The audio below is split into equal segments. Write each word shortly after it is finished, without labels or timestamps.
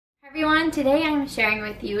Everyone, today I'm sharing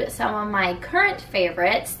with you some of my current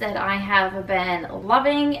favorites that I have been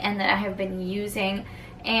loving and that I have been using,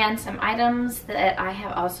 and some items that I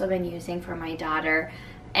have also been using for my daughter.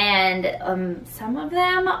 And some of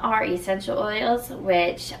them are essential oils,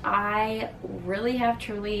 which I really have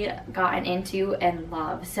truly gotten into and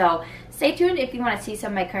love. So stay tuned if you want to see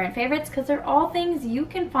some of my current favorites, because they're all things you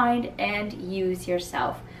can find and use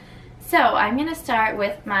yourself. So I'm going to start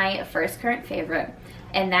with my first current favorite,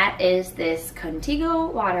 and that is this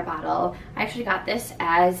Contigo water bottle. I actually got this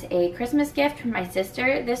as a Christmas gift from my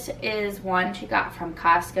sister. This is one she got from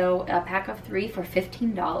Costco, a pack of 3 for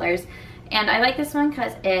 $15. And I like this one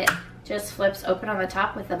because it just flips open on the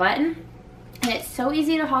top with the button. And it's so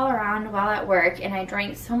easy to haul around while at work, and I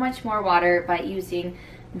drank so much more water by using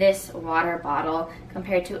this water bottle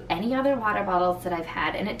compared to any other water bottles that I've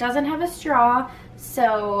had. And it doesn't have a straw,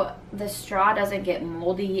 so the straw doesn't get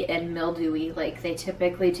moldy and mildewy like they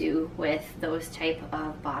typically do with those type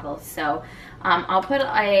of bottles. So I'll put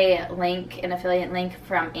a link, an affiliate link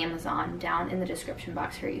from Amazon down in the description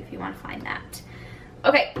box for you if you want to find that.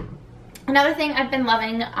 Okay, another thing I've been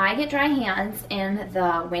loving, I get dry hands in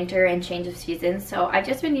the winter and change of seasons, so I've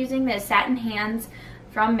just been using this Satin Hands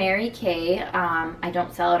from Mary Kay. I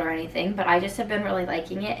don't sell it or anything, but I just have been really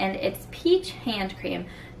liking it, and it's peach hand cream.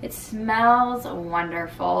 It smells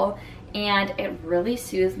wonderful, and it really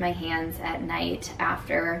soothes my hands at night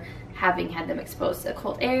after having had them exposed to the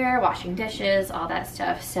cold air, washing dishes, all that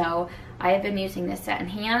stuff. So I have been using this Satin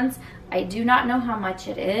Hands. I do not know how much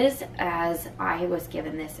it is, as I was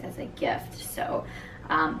given this as a gift, so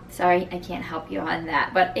sorry, I can't help you on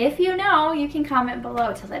that. But if you know, you can comment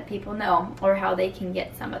below to let people know, or how they can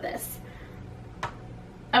get some of this.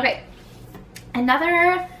 Okay,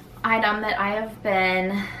 another item that I have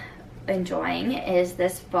been enjoying is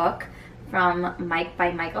this book from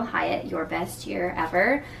by Michael Hyatt, Your Best Year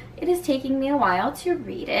Ever. It is taking me a while to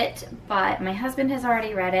read it, but my husband has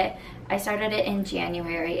already read it. I started it in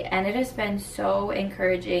January, and it has been so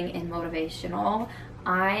encouraging and motivational.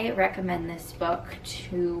 I recommend this book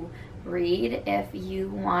to read if you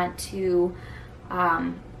want to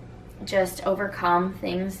just overcome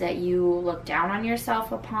things that you look down on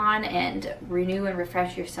yourself upon, and renew and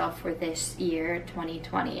refresh yourself for this year,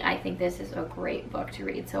 2020. I think this is a great book to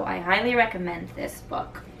read, so I highly recommend this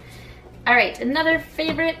book. All right, another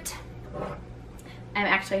favorite, I'm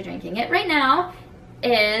actually drinking it right now,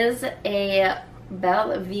 is a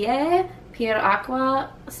Belvedere Pure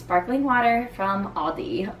Aqua sparkling water from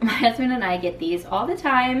Aldi. My husband and I get these all the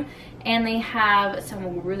time, and they have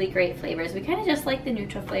some really great flavors. We kind of just like the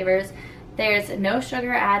neutral flavors. There's no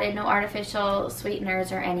sugar added, no artificial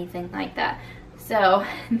sweeteners or anything like that. So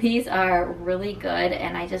these are really good,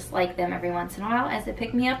 and I just like them every once in a while as a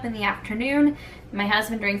pick-me-up in the afternoon. My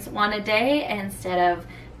husband drinks one a day instead of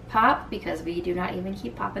pop, because we do not even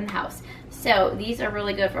keep pop in the house. So these are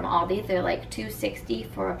really good from Aldi. They're like $2.60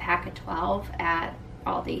 for a pack of 12 at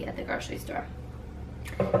Aldi at the grocery store.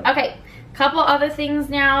 Okay, couple other things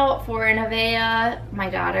now for Nevaeh, my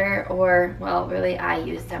daughter, or well, really I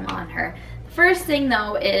use them on her. The first thing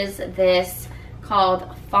though is this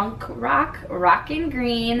called Funk Rock Rockin'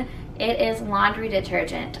 Green. It is laundry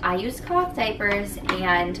detergent. I use cloth diapers,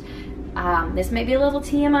 and this may be a little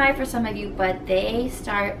TMI for some of you, but they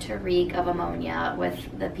start to reek of ammonia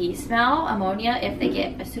with the pee smell. Ammonia, if they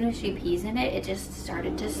get, as soon as she pees in it, it just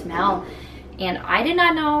started to smell. And I did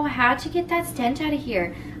not know how to get that stench out of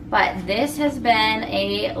here, but this has been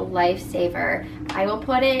a lifesaver. I will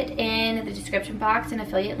put it in the description box, an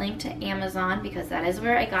affiliate link to Amazon, because that is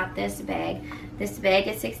where I got this bag. This bag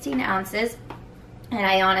is 16 ounces. And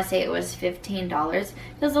I want to say it was $15. It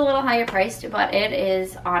was a little higher priced, but it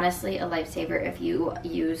is honestly a lifesaver if you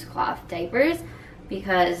use cloth diapers,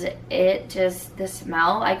 because it just, the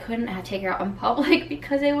smell, I couldn't take her out in public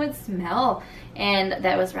because it would smell, and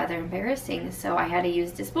that was rather embarrassing. So I had to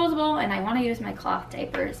use disposable, and I want to use my cloth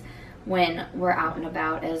diapers when we're out and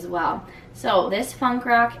about as well. So this Funk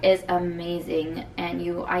Rock is amazing,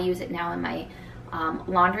 and I use it now in my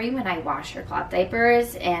laundry when I wash her cloth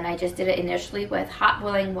diapers, and I just did it initially with hot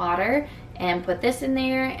boiling water and put this in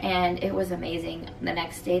there, and it was amazing. The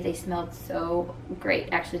next day they smelled so great.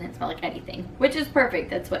 Actually didn't smell like anything, which is perfect.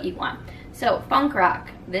 That's what you want. So Funk Rock,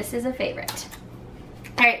 this is a favorite.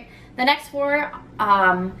 All right, the next four,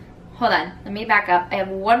 hold on, let me back up. I have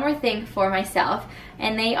one more thing for myself,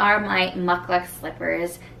 and they are my Mukluk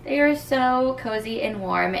slippers. They are so cozy and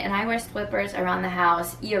warm, and I wear slippers around the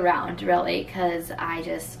house year-round, really, because I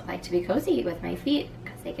just like to be cozy with my feet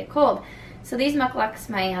because they get cold. So these Mukluks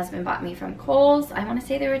my husband bought me from Kohl's. I want to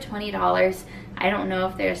say they were $20. I don't know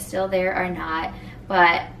if they're still there or not,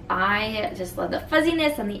 but I just love the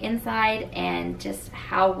fuzziness on the inside and just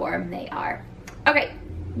how warm they are. Okay,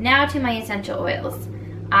 now to my essential oils.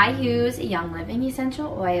 I use Young Living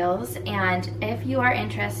essential oils, and if you are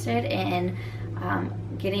interested in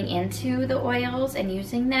getting into the oils and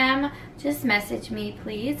using them, just message me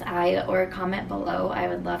please, or comment below. I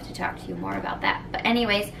would love to talk to you more about that. But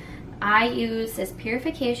anyways, I use this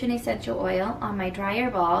purification essential oil on my dryer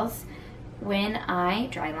balls when I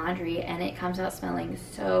dry laundry, and it comes out smelling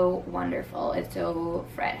so wonderful. It's so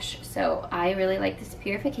fresh. So I really like this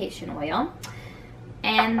purification oil.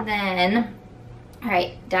 And then, all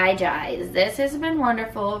right, Digest. This has been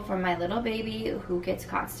wonderful for my little baby who gets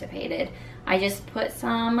constipated. I just put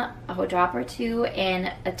a drop or two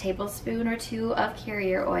in a tablespoon or two of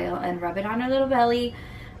carrier oil and rub it on her little belly.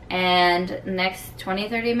 And next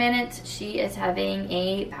 20-30 minutes, she is having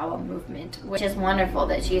a bowel movement, which is wonderful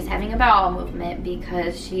that she is having a bowel movement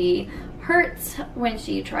because she hurts when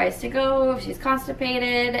she tries to go, if she's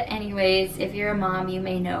constipated. Anyways, if you're a mom, you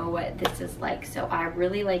may know what this is like. So I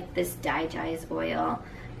really like this Digest oil.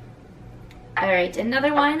 All right,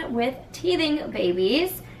 another one with teething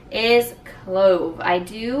babies is clove. I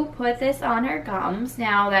do put this on her gums.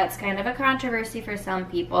 Now that's kind of a controversy for some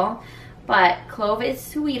people, but clove is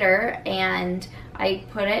sweeter, and I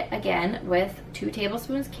put it again with 2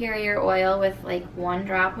 tablespoons carrier oil with like 1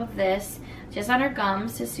 drop of this just on her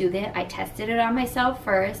gums to soothe it. I tested it on myself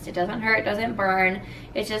first. It doesn't hurt, doesn't burn.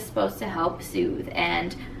 It's just supposed to help soothe,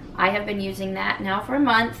 and I have been using that now for a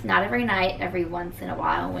month, not every night, every once in a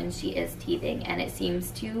while when she is teething, and it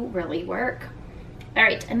seems to really work. All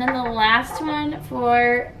right, and then the last one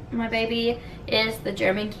for my baby is the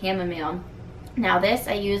German chamomile. Now this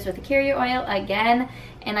I use with the carrier oil again,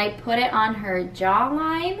 and I put it on her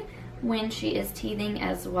jawline when she is teething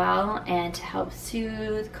as well, and to help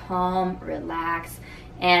soothe, calm, relax.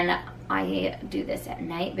 And I do this at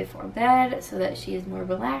night before bed so that she is more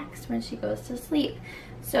relaxed when she goes to sleep.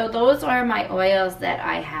 So those are my oils that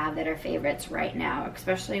I have that are favorites right now,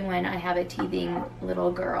 especially when I have a teething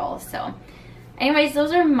little girl. So anyways,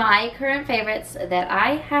 those are my current favorites that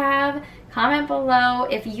I have. Comment below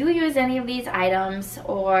if you use any of these items,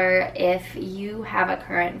 or if you have a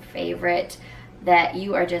current favorite that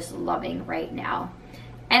you are just loving right now.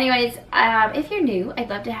 Anyways, if you're new, I'd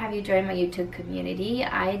love to have you join my YouTube community.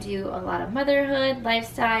 I do a lot of motherhood,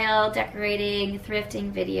 lifestyle, decorating,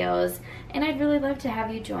 thrifting videos, and I'd really love to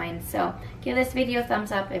have you join. So give this video a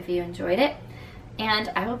thumbs up if you enjoyed it. And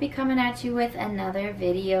I will be coming at you with another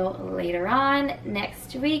video later on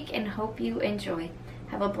next week, and hope you enjoy.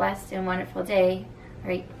 Have a blessed and wonderful day. All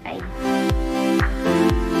right,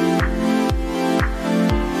 bye.